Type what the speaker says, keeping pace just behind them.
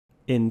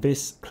In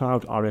this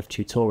CloudRF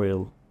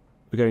tutorial,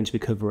 we're going to be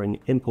covering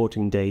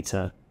importing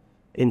data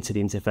into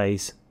the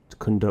interface to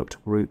conduct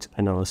route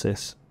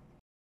analysis.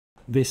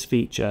 This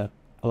feature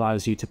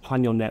allows you to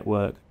plan your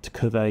network to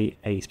cover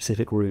a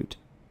specific route.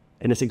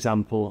 In this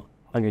example,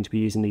 I'm going to be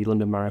using the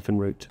London Marathon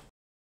route.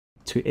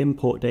 To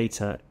import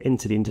data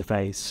into the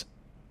interface,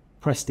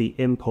 press the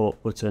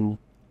Import button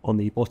on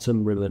the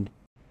bottom ribbon.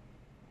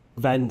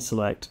 Then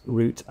select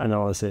Route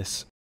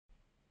Analysis.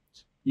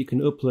 You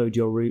can upload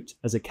your route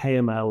as a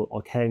KML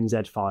or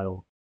KNZ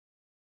file.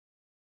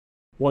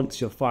 Once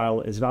your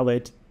file is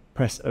valid,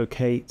 press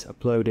OK to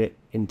upload it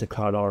into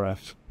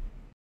CloudRF.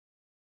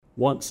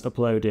 Once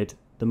uploaded,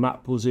 the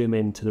map will zoom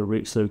in to the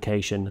route's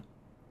location.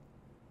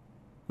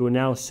 You will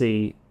now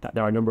see that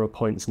there are a number of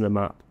points in the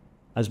map,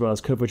 as well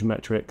as coverage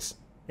metrics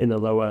in the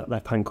lower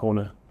left-hand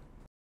corner.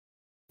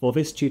 For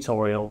this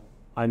tutorial,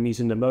 I'm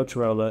using the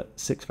Motorola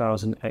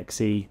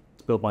 6000XE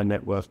to build my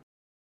network.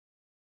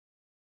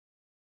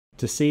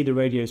 To see the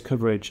radio's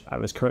coverage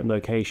at its current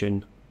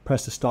location,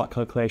 press the Start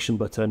Calculation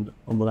button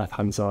on the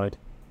left-hand side.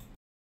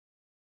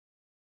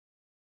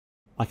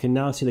 I can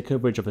now see the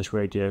coverage of this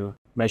radio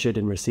measured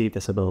in received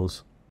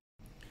decibels.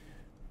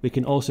 We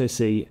can also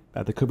see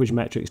that the coverage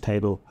metrics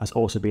table has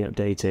also been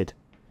updated,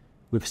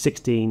 with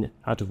 16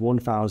 out of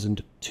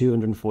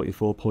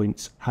 1,244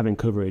 points having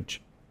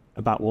coverage,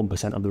 about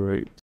 1% of the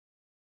route.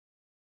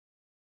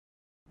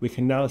 We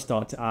can now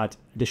start to add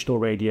additional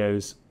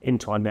radios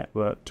into our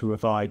network to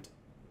provide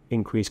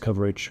increased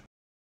coverage.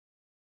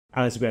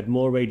 As we add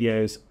more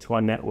radios to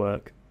our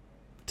network,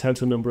 the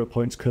total number of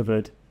points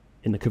covered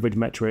in the coverage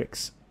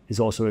metrics is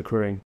also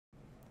accruing.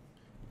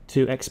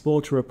 To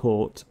export a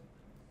report,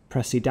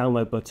 press the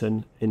Download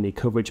button in the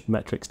Coverage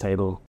Metrics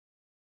table.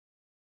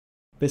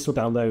 This will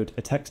download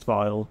a text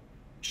file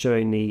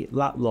showing the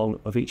lat long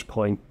of each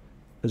point,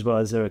 as well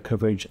as their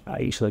coverage at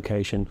each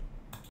location.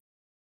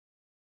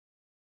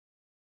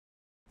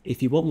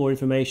 If you want more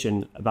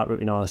information about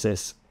route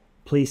analysis,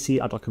 please see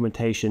our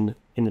documentation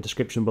in the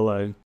description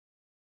below.